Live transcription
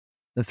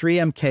The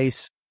 3M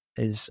case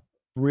is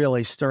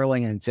really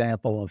sterling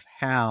example of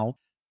how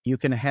you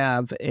can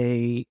have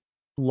a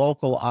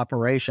local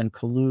operation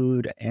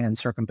collude and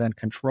circumvent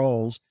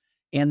controls,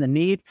 and the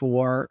need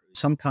for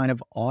some kind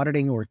of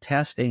auditing or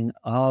testing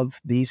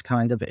of these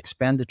kind of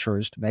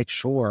expenditures to make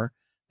sure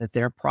that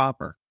they're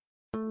proper.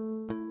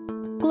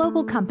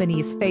 Global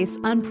companies face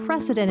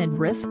unprecedented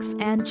risks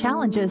and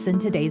challenges in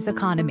today's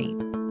economy.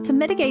 To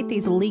mitigate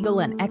these legal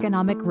and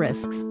economic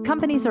risks,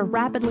 companies are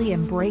rapidly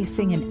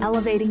embracing and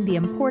elevating the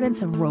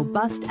importance of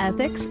robust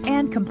ethics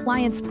and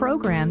compliance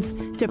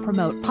programs to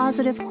promote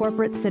positive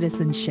corporate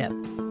citizenship.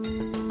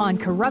 On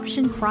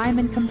Corruption, Crime,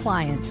 and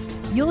Compliance,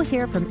 you'll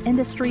hear from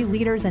industry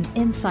leaders and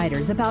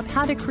insiders about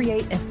how to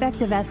create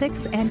effective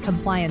ethics and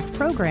compliance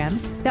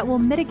programs that will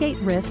mitigate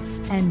risks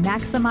and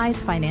maximize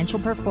financial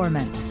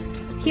performance.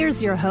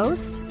 Here's your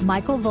host,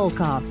 Michael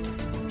Volkov.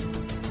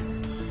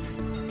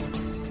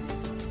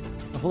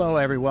 Hello,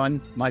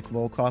 everyone.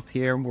 Michael Volkov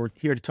here. We're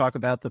here to talk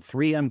about the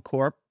 3M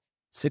Corp.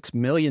 $6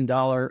 million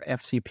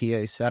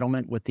FCPA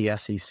settlement with the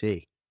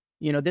SEC.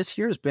 This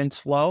year's been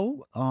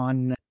slow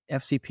on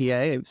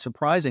FCPA,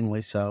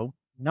 surprisingly so.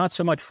 Not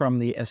so much from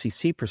the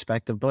SEC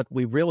perspective, but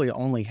we really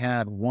only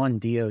had one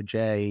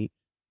DOJ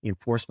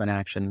enforcement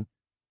action,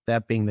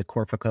 that being the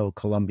Corfico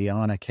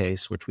Colombiana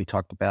case, which we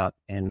talked about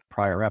in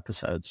prior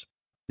episodes.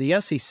 The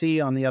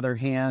SEC, on the other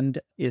hand,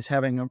 is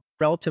having a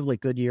relatively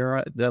good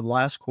year. The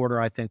last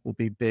quarter, I think, will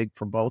be big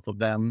for both of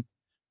them.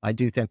 I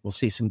do think we'll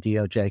see some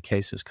DOJ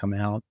cases come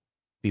out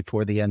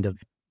before the end of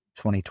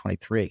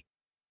 2023.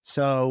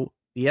 So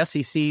the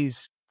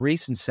SEC's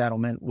recent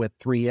settlement with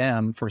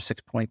 3M for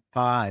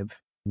 $6.5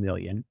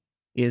 million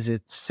is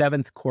its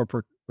seventh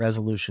corporate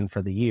resolution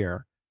for the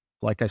year.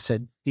 Like I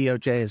said,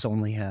 DOJ has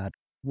only had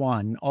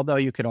one, although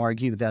you could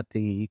argue that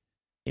the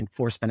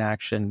enforcement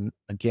action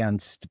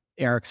against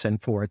Ericsson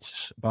for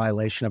its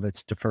violation of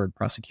its deferred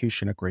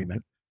prosecution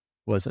agreement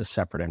was a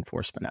separate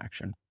enforcement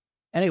action.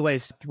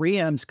 Anyways,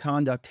 3M's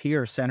conduct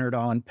here centered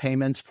on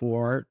payments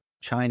for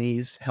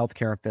Chinese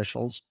healthcare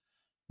officials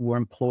who were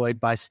employed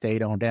by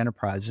state-owned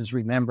enterprises.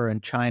 Remember, in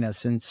China,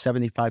 since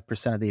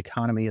 75% of the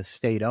economy is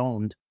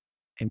state-owned,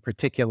 and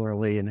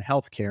particularly in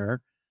healthcare,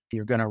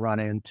 you're going to run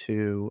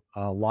into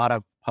a lot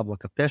of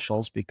public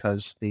officials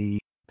because the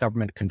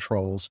government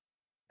controls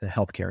the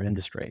healthcare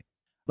industry.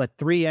 But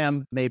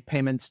 3M made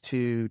payments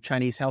to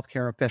Chinese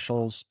healthcare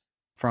officials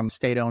from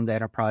state-owned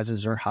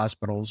enterprises or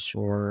hospitals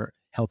or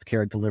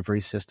healthcare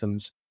delivery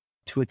systems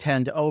to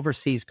attend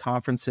overseas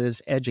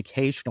conferences,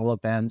 educational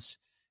events,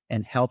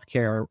 and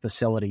healthcare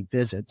facility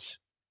visits.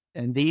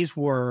 And these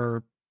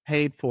were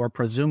paid for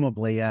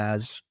presumably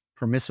as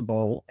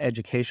permissible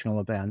educational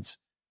events,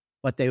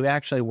 but they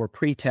actually were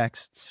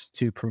pretexts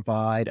to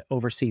provide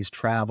overseas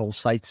travel,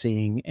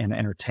 sightseeing, and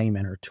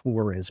entertainment or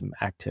tourism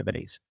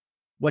activities.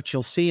 What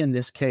you'll see in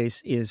this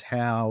case is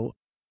how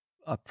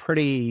a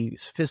pretty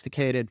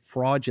sophisticated,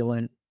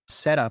 fraudulent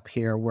setup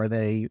here where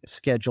they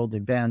scheduled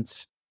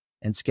events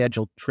and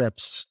scheduled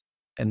trips,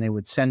 and they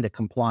would send to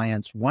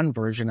compliance one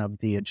version of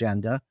the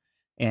agenda.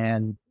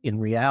 And in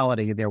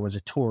reality, there was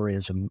a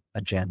tourism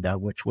agenda,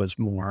 which was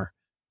more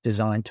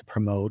designed to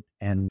promote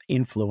and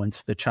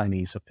influence the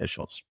Chinese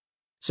officials.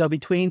 So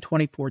between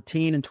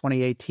 2014 and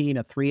 2018,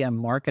 a 3M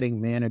marketing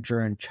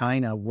manager in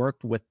China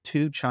worked with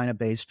two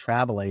China-based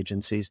travel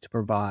agencies to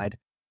provide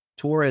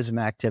tourism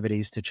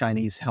activities to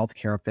Chinese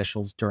healthcare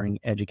officials during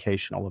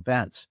educational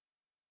events.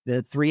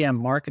 The 3M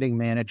marketing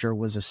manager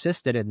was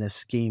assisted in this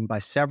scheme by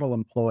several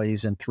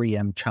employees in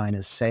 3M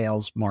China's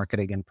sales,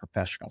 marketing, and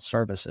professional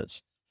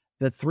services.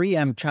 The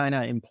 3M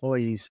China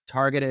employees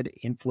targeted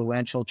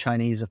influential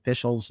Chinese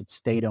officials and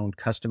state-owned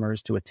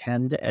customers to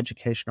attend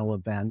educational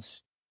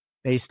events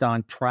based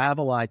on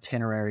travel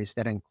itineraries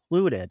that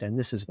included, and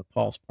this is the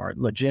false part,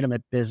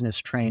 legitimate business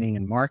training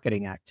and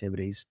marketing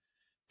activities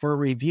for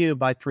review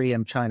by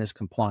 3M China's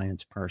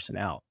compliance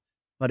personnel.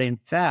 But in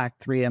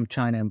fact, 3M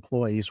China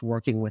employees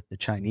working with the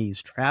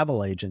Chinese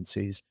travel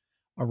agencies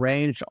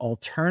arranged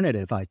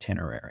alternative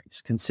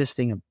itineraries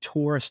consisting of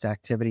tourist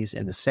activities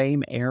in the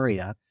same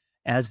area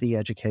as the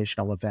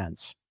educational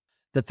events.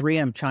 The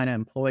 3M China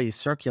employees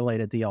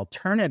circulated the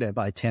alternative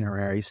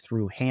itineraries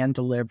through hand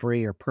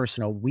delivery or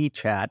personal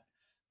WeChat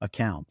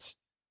accounts.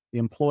 The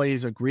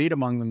employees agreed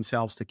among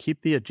themselves to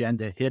keep the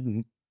agenda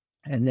hidden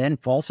and then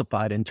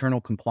falsified internal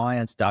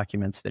compliance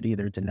documents that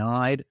either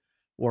denied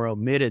or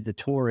omitted the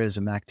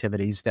tourism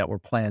activities that were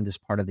planned as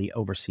part of the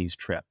overseas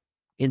trip.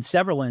 In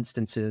several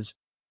instances,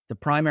 the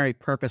primary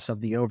purpose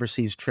of the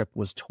overseas trip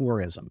was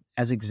tourism.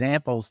 As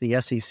examples,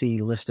 the SEC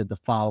listed the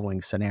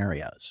following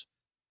scenarios.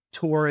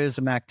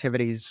 Tourism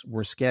activities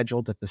were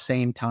scheduled at the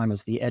same time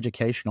as the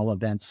educational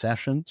event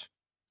sessions.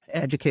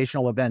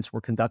 Educational events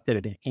were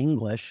conducted in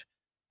English,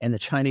 and the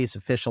Chinese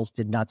officials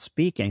did not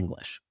speak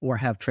English or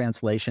have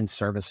translation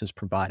services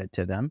provided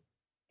to them.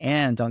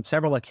 And on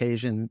several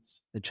occasions,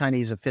 the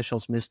Chinese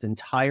officials missed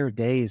entire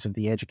days of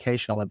the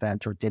educational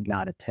event or did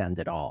not attend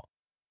at all.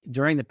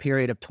 During the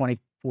period of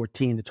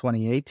 2014 to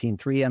 2018,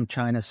 3M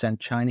China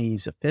sent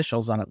Chinese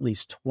officials on at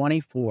least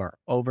 24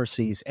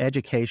 overseas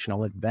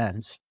educational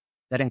events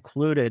that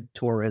included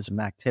tourism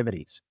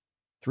activities.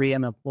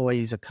 3M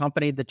employees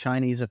accompanied the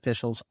Chinese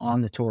officials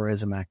on the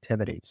tourism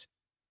activities.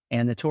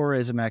 And the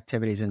tourism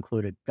activities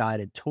included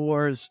guided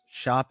tours,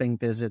 shopping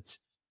visits,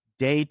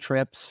 day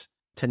trips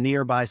to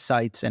nearby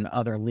sites, and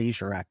other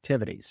leisure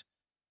activities.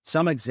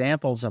 Some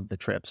examples of the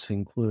trips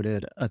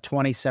included a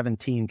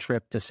 2017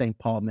 trip to St.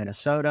 Paul,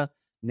 Minnesota,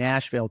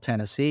 Nashville,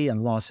 Tennessee,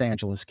 and Los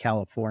Angeles,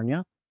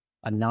 California,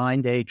 a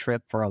 9-day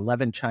trip for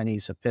 11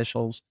 Chinese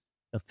officials.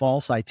 The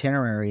false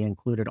itinerary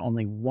included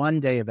only 1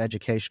 day of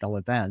educational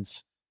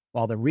events,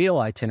 while the real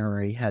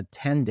itinerary had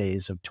 10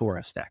 days of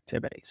tourist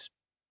activities.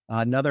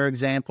 Another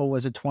example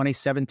was a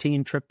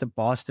 2017 trip to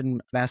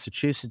Boston,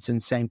 Massachusetts,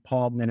 and St.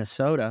 Paul,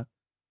 Minnesota,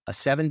 a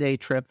 7-day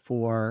trip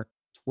for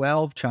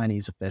 12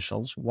 Chinese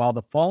officials, while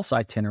the false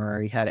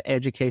itinerary had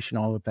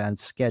educational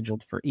events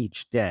scheduled for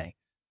each day.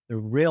 The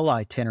real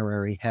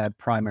itinerary had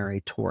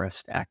primary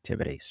tourist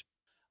activities.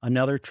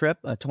 Another trip,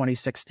 a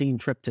 2016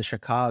 trip to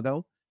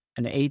Chicago,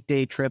 an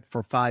 8-day trip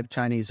for 5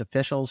 Chinese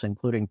officials,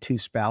 including 2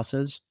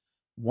 spouses.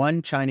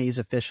 1 Chinese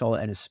official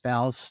and his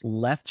spouse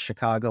left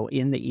Chicago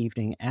in the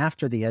evening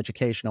after the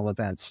educational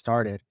event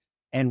started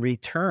and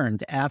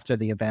returned after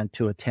the event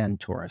to attend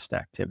tourist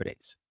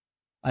activities.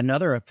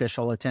 Another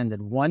official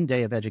attended 1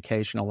 day of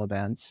educational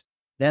events,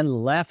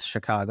 then left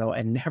Chicago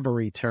and never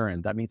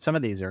returned. I mean, some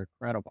of these are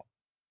incredible.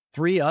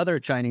 3 other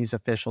Chinese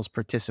officials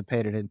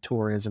participated in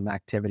tourism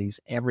activities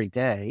every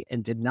day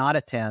and did not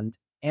attend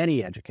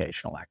any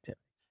educational activity.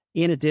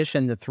 In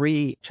addition, the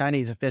 3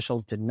 Chinese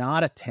officials did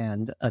not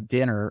attend a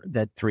dinner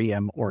that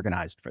 3M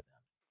organized for them.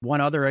 One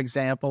other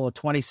example, a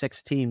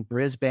 2016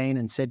 Brisbane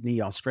and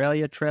Sydney,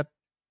 Australia trip,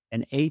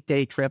 an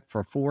 8-day trip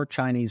for 4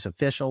 Chinese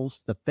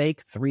officials. The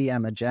fake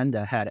 3M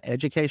agenda had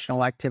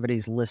educational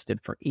activities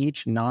listed for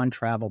each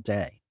non-travel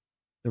day.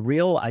 The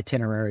real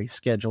itinerary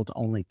scheduled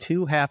only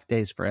 2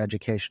 half-days for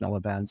educational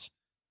events,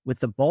 with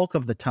the bulk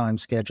of the time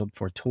scheduled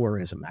for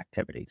tourism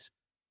activities.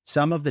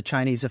 Some of the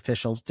Chinese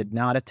officials did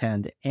not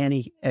attend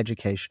any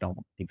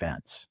educational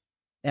events.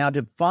 Now,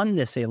 to fund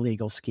this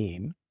illegal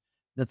scheme,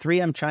 the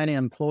 3M China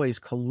employees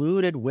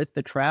colluded with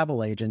the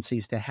travel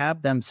agencies to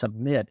have them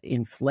submit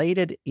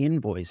inflated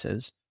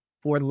invoices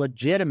for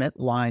legitimate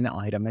line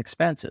item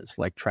expenses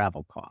like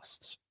travel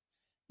costs.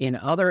 In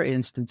other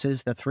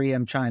instances, the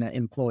 3M China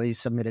employees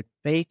submitted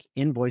fake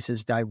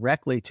invoices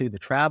directly to the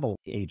travel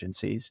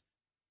agencies.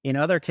 In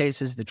other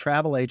cases, the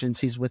travel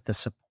agencies, with the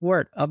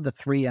support of the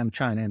 3M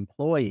China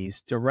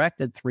employees,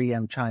 directed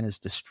 3M China's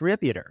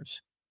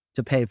distributors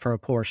to pay for a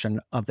portion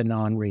of the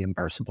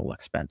non-reimbursable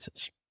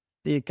expenses.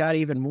 It got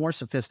even more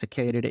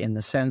sophisticated in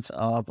the sense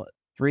of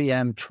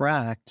 3M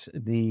tracked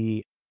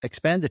the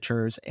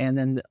expenditures and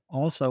then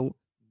also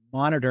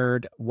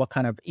monitored what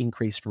kind of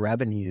increased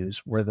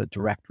revenues were the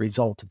direct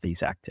result of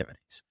these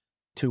activities.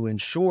 To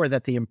ensure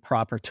that the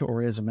improper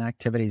tourism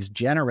activities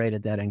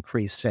generated that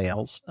increased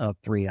sales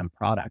of 3M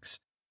products,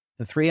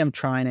 the 3M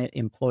China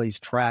employees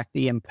tracked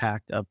the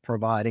impact of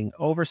providing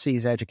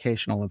overseas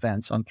educational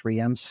events on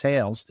 3M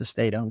sales to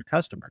state-owned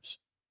customers.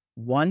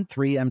 One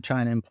 3M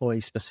China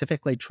employee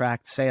specifically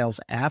tracked sales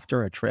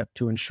after a trip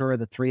to ensure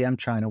that 3M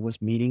China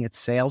was meeting its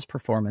sales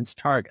performance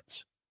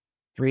targets.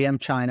 3M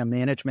China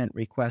management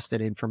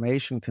requested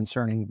information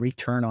concerning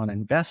return on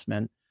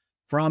investment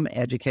from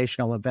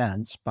educational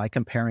events by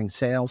comparing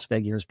sales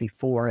figures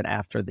before and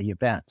after the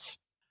events.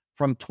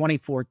 From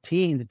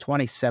 2014 to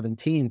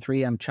 2017,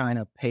 3M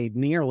China paid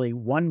nearly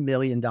 $1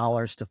 million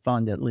to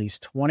fund at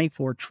least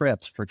 24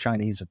 trips for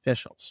Chinese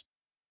officials.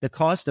 The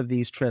cost of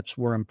these trips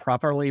were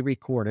improperly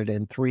recorded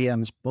in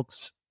 3M's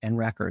books and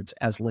records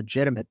as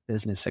legitimate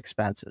business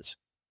expenses.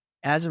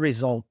 As a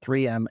result,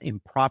 3M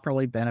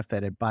improperly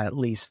benefited by at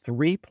least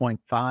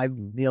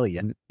 $3.5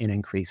 million in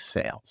increased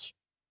sales.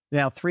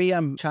 Now,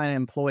 3M China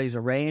employees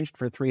arranged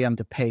for 3M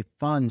to pay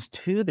funds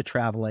to the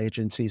travel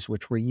agencies,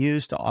 which were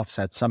used to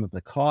offset some of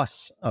the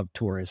costs of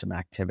tourism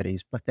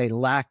activities, but they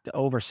lacked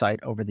oversight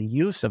over the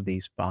use of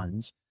these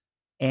funds,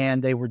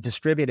 and they were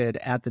distributed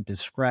at the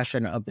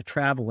discretion of the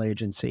travel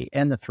agency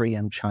and the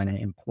 3M China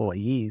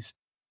employees.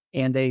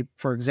 And they,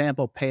 for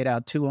example, paid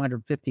out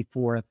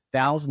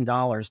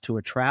 $254,000 to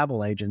a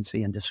travel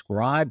agency and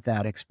described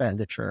that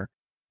expenditure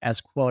as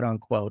quote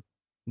unquote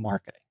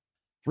marketing.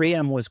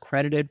 3M was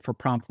credited for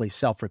promptly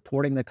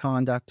self-reporting the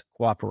conduct,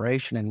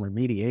 cooperation, and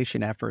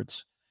remediation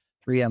efforts.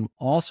 3M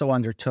also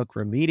undertook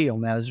remedial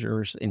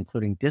measures,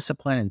 including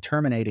discipline and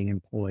terminating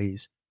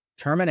employees,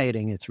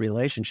 terminating its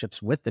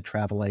relationships with the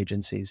travel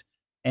agencies,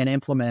 and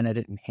implemented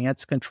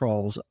enhanced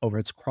controls over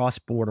its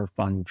cross-border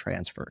fund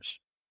transfers.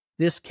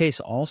 This case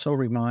also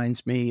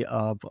reminds me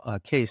of a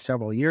case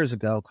several years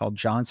ago called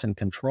Johnson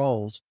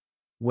Controls,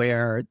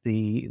 where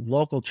the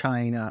local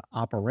China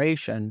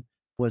operation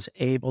was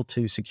able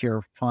to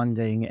secure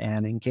funding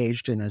and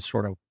engaged in a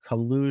sort of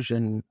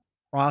collusion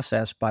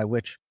process by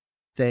which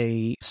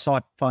they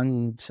sought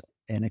funds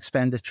and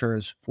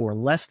expenditures for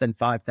less than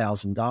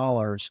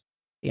 $5,000.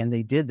 And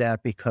they did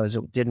that because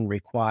it didn't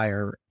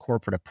require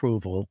corporate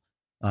approval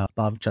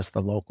above just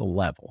the local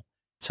level.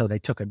 So they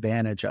took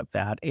advantage of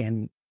that.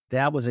 And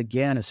That was,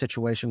 again, a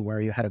situation where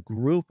you had a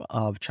group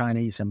of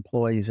Chinese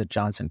employees at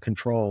Johnson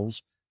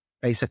Controls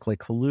basically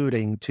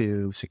colluding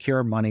to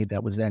secure money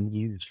that was then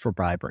used for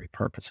bribery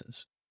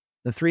purposes.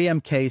 The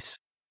 3M case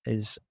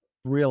is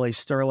really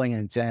sterling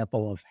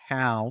example of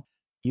how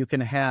you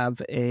can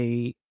have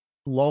a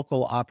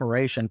local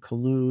operation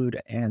collude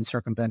and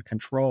circumvent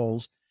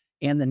controls,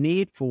 and the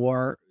need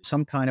for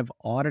some kind of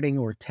auditing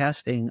or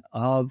testing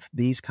of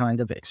these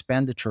kind of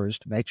expenditures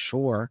to make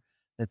sure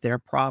that they're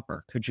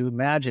proper. Could you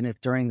imagine if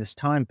during this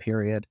time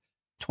period,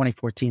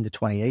 2014 to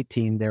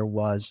 2018, there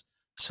was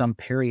some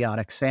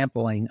periodic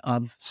sampling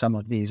of some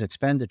of these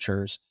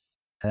expenditures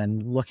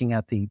and looking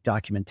at the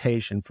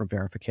documentation for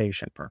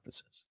verification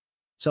purposes?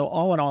 So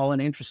all in all,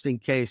 an interesting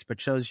case, but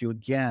shows you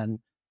again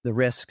the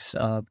risks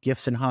of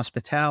gifts and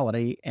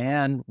hospitality.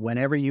 And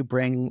whenever you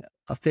bring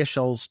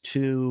officials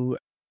to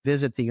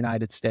visit the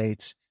United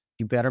States,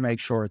 you better make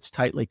sure it's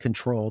tightly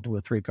controlled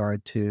with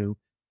regard to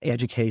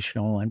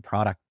educational and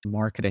product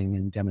marketing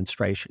and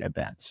demonstration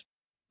events.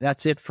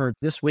 That's it for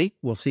this week.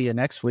 We'll see you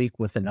next week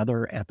with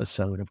another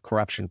episode of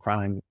Corruption,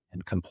 Crime,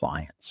 and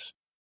Compliance.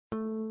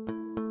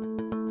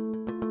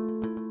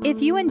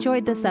 If you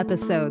enjoyed this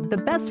episode, the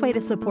best way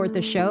to support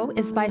the show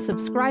is by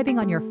subscribing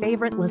on your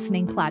favorite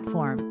listening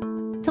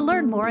platform. To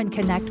learn more and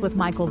connect with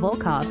Michael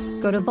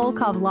Volkov, go to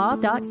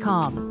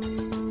volkovlaw.com.